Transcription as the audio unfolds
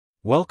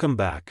Welcome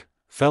back,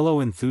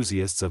 fellow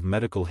enthusiasts of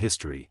medical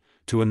history,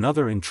 to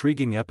another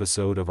intriguing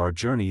episode of our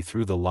journey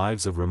through the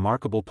lives of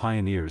remarkable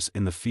pioneers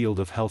in the field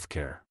of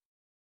healthcare.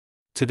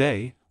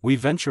 Today, we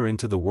venture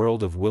into the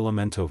world of Willem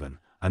Einthoven,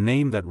 a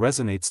name that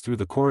resonates through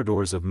the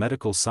corridors of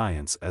medical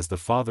science as the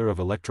father of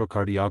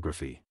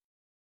electrocardiography.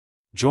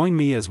 Join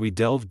me as we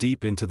delve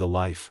deep into the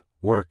life,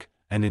 work,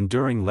 and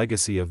enduring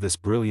legacy of this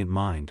brilliant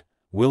mind.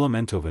 Willem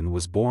Einthoven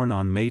was born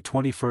on May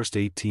 21,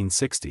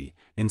 1860,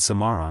 in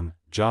Semarang,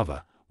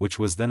 Java, which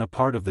was then a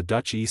part of the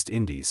Dutch East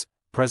Indies,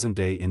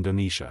 present-day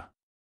Indonesia.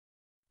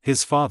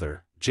 His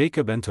father,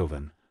 Jacob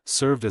Einthoven,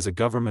 served as a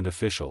government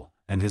official,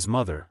 and his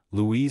mother,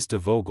 Louise de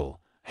Vogel,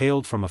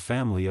 hailed from a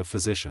family of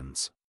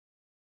physicians.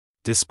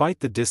 Despite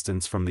the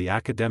distance from the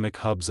academic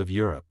hubs of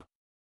Europe,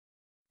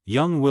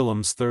 young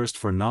Willem's thirst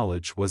for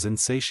knowledge was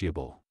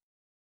insatiable.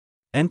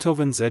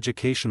 Einthoven's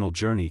educational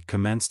journey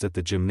commenced at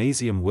the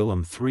Gymnasium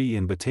Willem III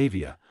in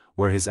Batavia,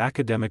 where his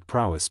academic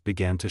prowess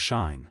began to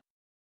shine.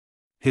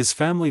 His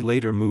family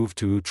later moved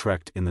to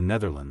Utrecht in the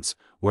Netherlands,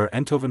 where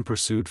Einthoven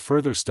pursued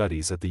further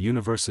studies at the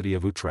University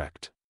of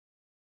Utrecht.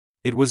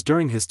 It was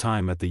during his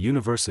time at the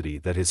university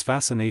that his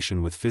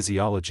fascination with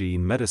physiology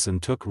and medicine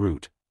took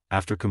root.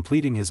 After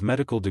completing his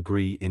medical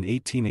degree in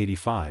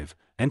 1885,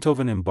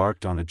 Einthoven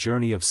embarked on a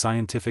journey of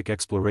scientific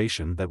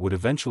exploration that would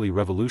eventually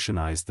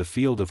revolutionize the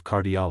field of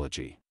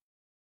cardiology.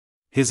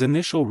 His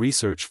initial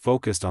research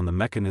focused on the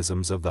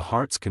mechanisms of the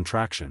heart's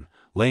contraction,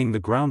 laying the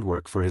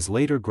groundwork for his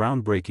later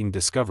groundbreaking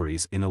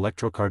discoveries in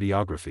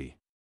electrocardiography.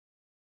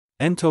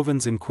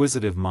 Einthoven's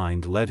inquisitive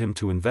mind led him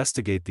to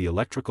investigate the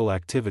electrical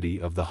activity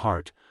of the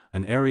heart,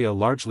 an area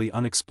largely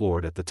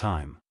unexplored at the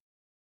time.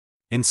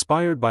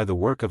 Inspired by the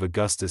work of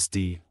Augustus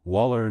D.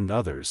 Waller and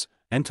others,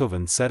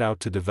 Einthoven set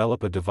out to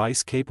develop a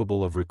device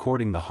capable of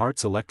recording the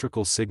heart's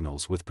electrical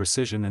signals with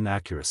precision and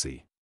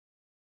accuracy.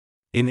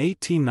 In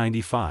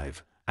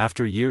 1895,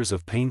 after years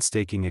of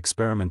painstaking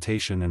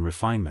experimentation and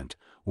refinement,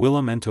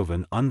 Willem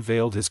Einthoven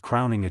unveiled his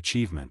crowning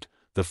achievement,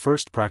 the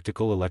first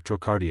practical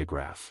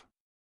electrocardiograph.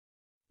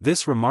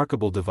 This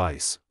remarkable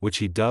device, which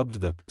he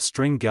dubbed the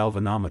string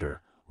galvanometer,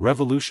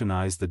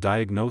 revolutionized the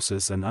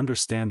diagnosis and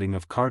understanding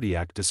of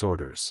cardiac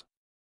disorders.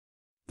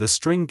 The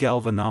string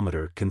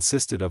galvanometer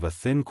consisted of a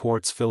thin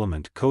quartz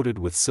filament coated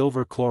with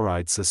silver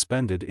chloride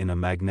suspended in a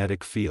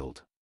magnetic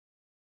field.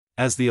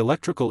 As the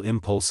electrical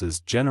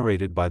impulses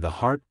generated by the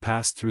heart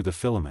passed through the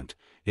filament,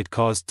 it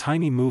caused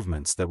tiny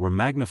movements that were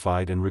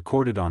magnified and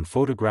recorded on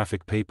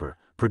photographic paper,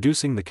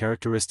 producing the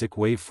characteristic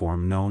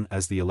waveform known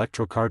as the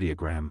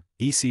electrocardiogram,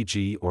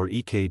 ECG or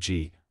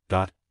EKG.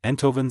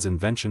 Einthoven's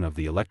invention of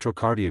the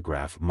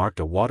electrocardiograph marked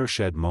a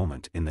watershed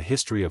moment in the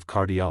history of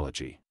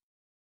cardiology.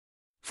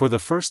 For the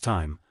first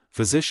time,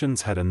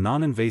 physicians had a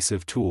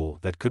non-invasive tool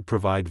that could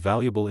provide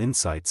valuable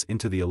insights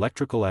into the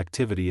electrical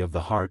activity of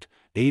the heart,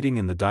 aiding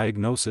in the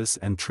diagnosis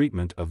and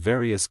treatment of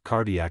various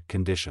cardiac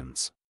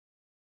conditions.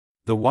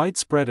 The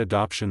widespread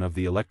adoption of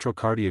the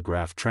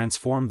electrocardiograph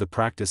transformed the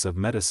practice of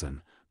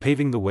medicine,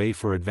 paving the way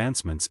for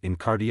advancements in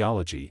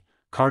cardiology,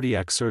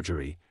 cardiac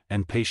surgery,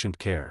 and patient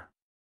care.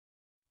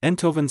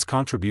 Einthoven's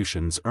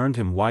contributions earned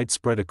him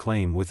widespread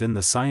acclaim within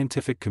the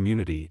scientific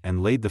community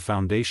and laid the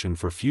foundation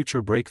for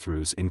future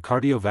breakthroughs in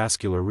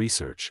cardiovascular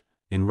research.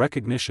 In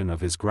recognition of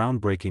his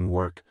groundbreaking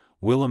work,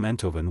 Willem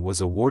Einthoven was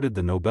awarded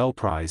the Nobel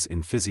Prize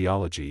in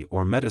Physiology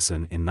or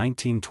Medicine in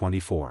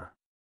 1924.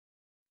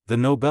 The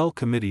Nobel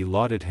Committee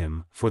lauded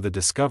him for the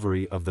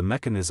discovery of the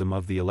mechanism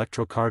of the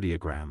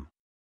electrocardiogram,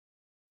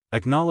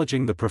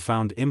 acknowledging the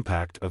profound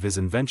impact of his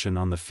invention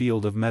on the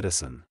field of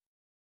medicine.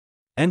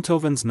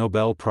 Einthoven's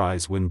Nobel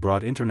Prize win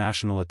brought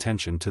international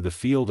attention to the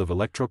field of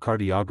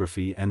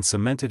electrocardiography and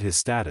cemented his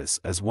status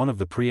as one of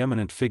the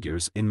preeminent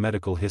figures in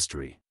medical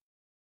history.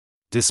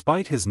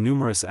 Despite his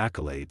numerous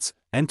accolades,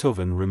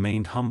 Einthoven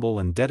remained humble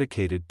and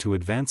dedicated to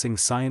advancing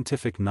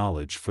scientific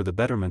knowledge for the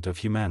betterment of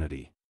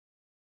humanity.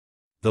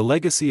 The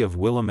legacy of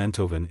Willem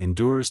Einthoven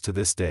endures to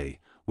this day,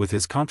 with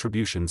his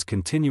contributions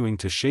continuing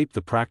to shape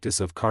the practice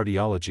of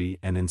cardiology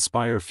and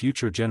inspire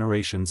future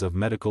generations of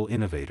medical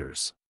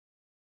innovators.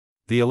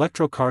 The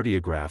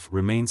electrocardiograph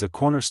remains a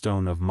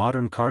cornerstone of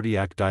modern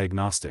cardiac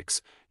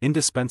diagnostics,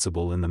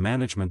 indispensable in the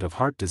management of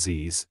heart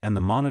disease and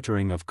the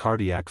monitoring of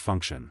cardiac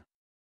function.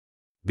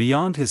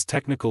 Beyond his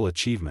technical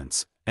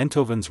achievements,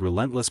 Einthoven's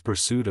relentless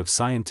pursuit of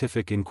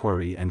scientific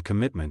inquiry and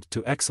commitment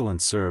to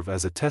excellence serve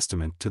as a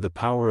testament to the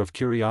power of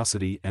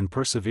curiosity and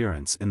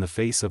perseverance in the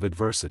face of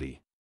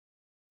adversity.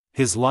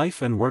 His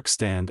life and work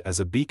stand as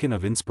a beacon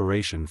of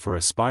inspiration for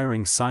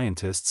aspiring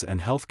scientists and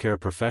healthcare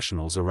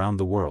professionals around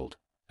the world.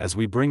 As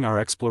we bring our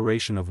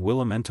exploration of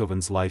Willem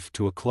Einthoven's life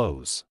to a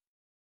close,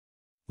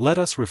 let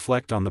us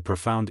reflect on the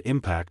profound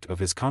impact of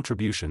his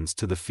contributions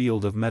to the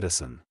field of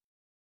medicine.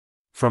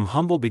 From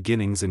humble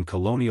beginnings in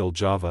colonial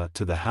Java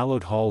to the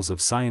hallowed halls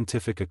of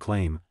scientific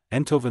acclaim,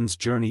 Einthoven's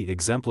journey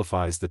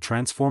exemplifies the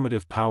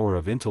transformative power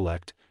of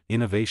intellect,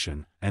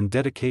 innovation, and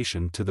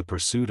dedication to the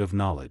pursuit of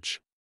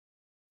knowledge.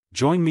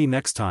 Join me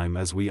next time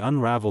as we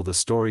unravel the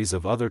stories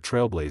of other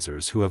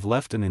trailblazers who have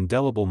left an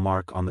indelible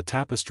mark on the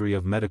tapestry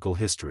of medical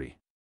history.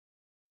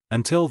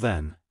 Until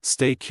then,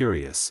 stay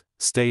curious,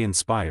 stay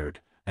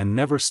inspired, and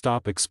never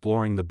stop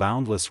exploring the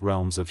boundless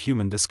realms of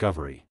human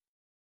discovery.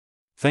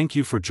 Thank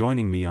you for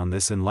joining me on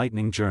this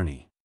enlightening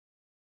journey.